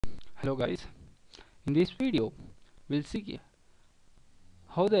Hello guys, in this video we'll see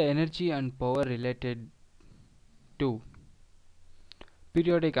how the energy and power related to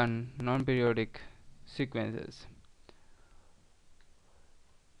periodic and non-periodic sequences.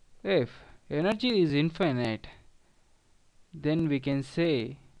 If energy is infinite, then we can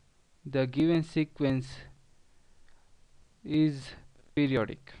say the given sequence is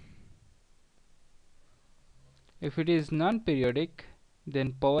periodic. If it is non-periodic,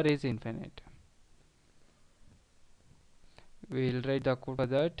 then power is infinite. We'll write the code for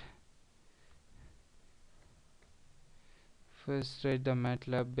that. First write the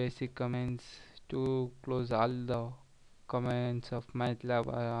Matlab basic commands to close all the commands of Matlab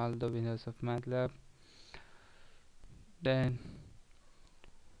or all the windows of Matlab. Then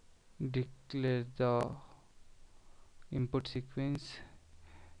declare the input sequence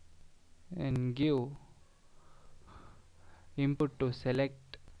and give input to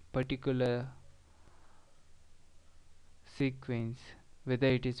select particular sequence, whether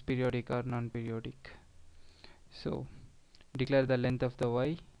it is periodic or non-periodic. So declare the length of the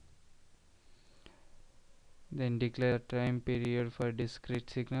y, then declare time period for discrete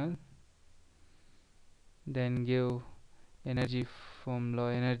signal, then give energy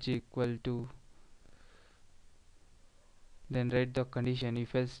formula, energy equal to, then write the condition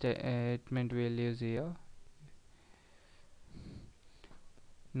if else statement we will use here.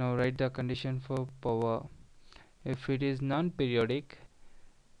 Now write the condition for power. If it is non-periodic,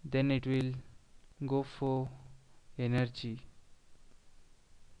 then it will go for energy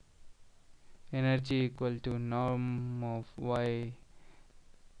equal to norm of y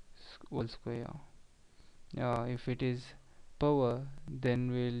whole square. If it is power,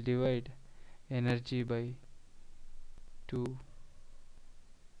 then we will divide energy by 2.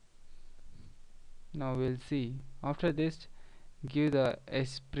 Now we'll see. After this, give the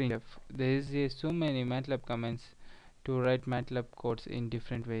sprintf. There is so many Matlab commands to write Matlab codes in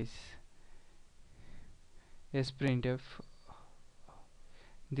different ways. Sprintf,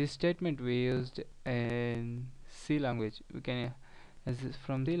 this statement we used in C language. We can,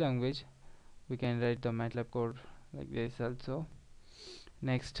 from the language, we can write the Matlab code like this also.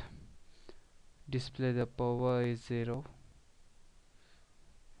 Next, display the power is 0,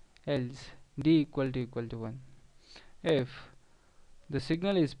 else d equal to 1. If the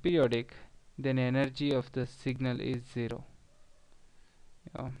signal is periodic, then energy of the signal is 0.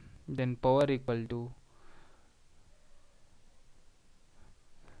 Then power equal to,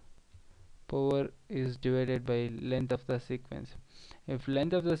 power is divided by length of the sequence. If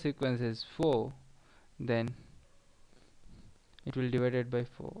length of the sequence is 4, then it will divided by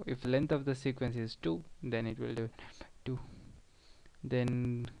 4. If length of the sequence is 2, then it will divide by 2.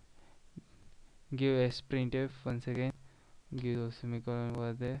 Then give a sprintf once again, give a semicolon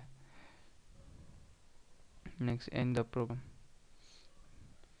over there. Next, end the program,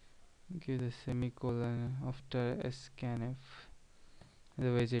 give the semicolon after scanf,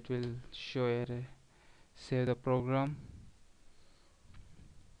 otherwise it will show error. Save the program.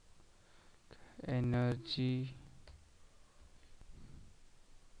 Energy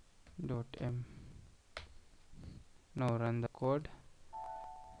 .m. Now run the code.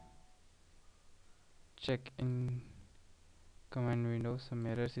 Check in command window, some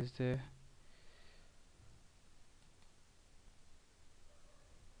errors is there.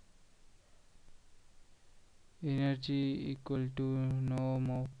 Energy equal to norm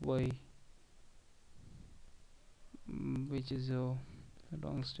of y, which is a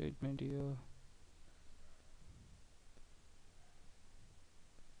wrong statement here.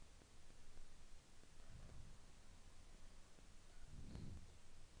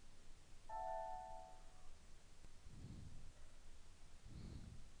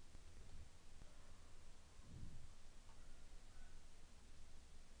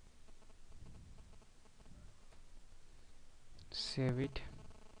 Save it,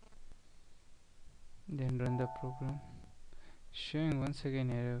 then run the program, showing once again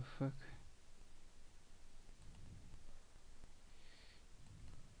error. Fuck.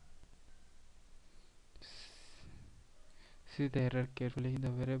 See the error carefully. The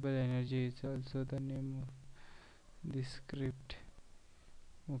variable energy is also the name of this script.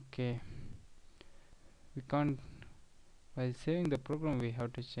 Okay, we can't, while saving the program we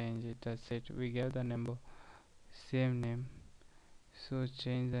have to change it. That's it. We gave the number same name, so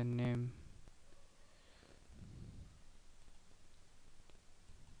change the name.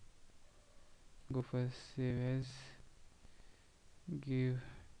 Go for save as, give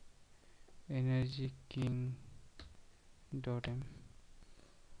energy king .m.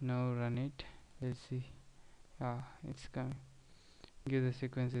 Now run it. Let's see. It's coming. Give the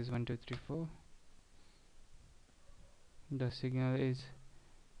sequence is 1 2 3 4. The signal is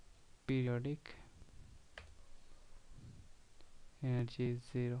periodic. Energy is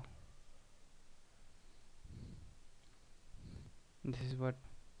 0. This is what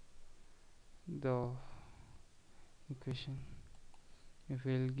the equation. If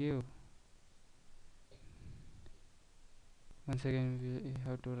we'll give, once again we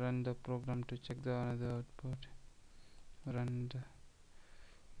have to run the program to check the another output. Run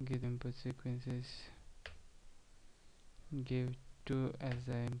the, give input sequences, give 2 as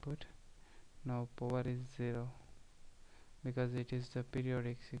the input. Now power is 0 because it is the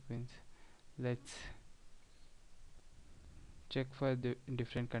periodic sequence. Let's check for the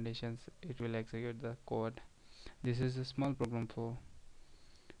different conditions. It will execute the code. This is a small program for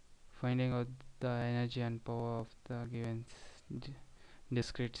finding out the energy and power of the given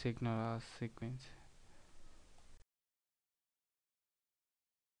discrete signal or sequence.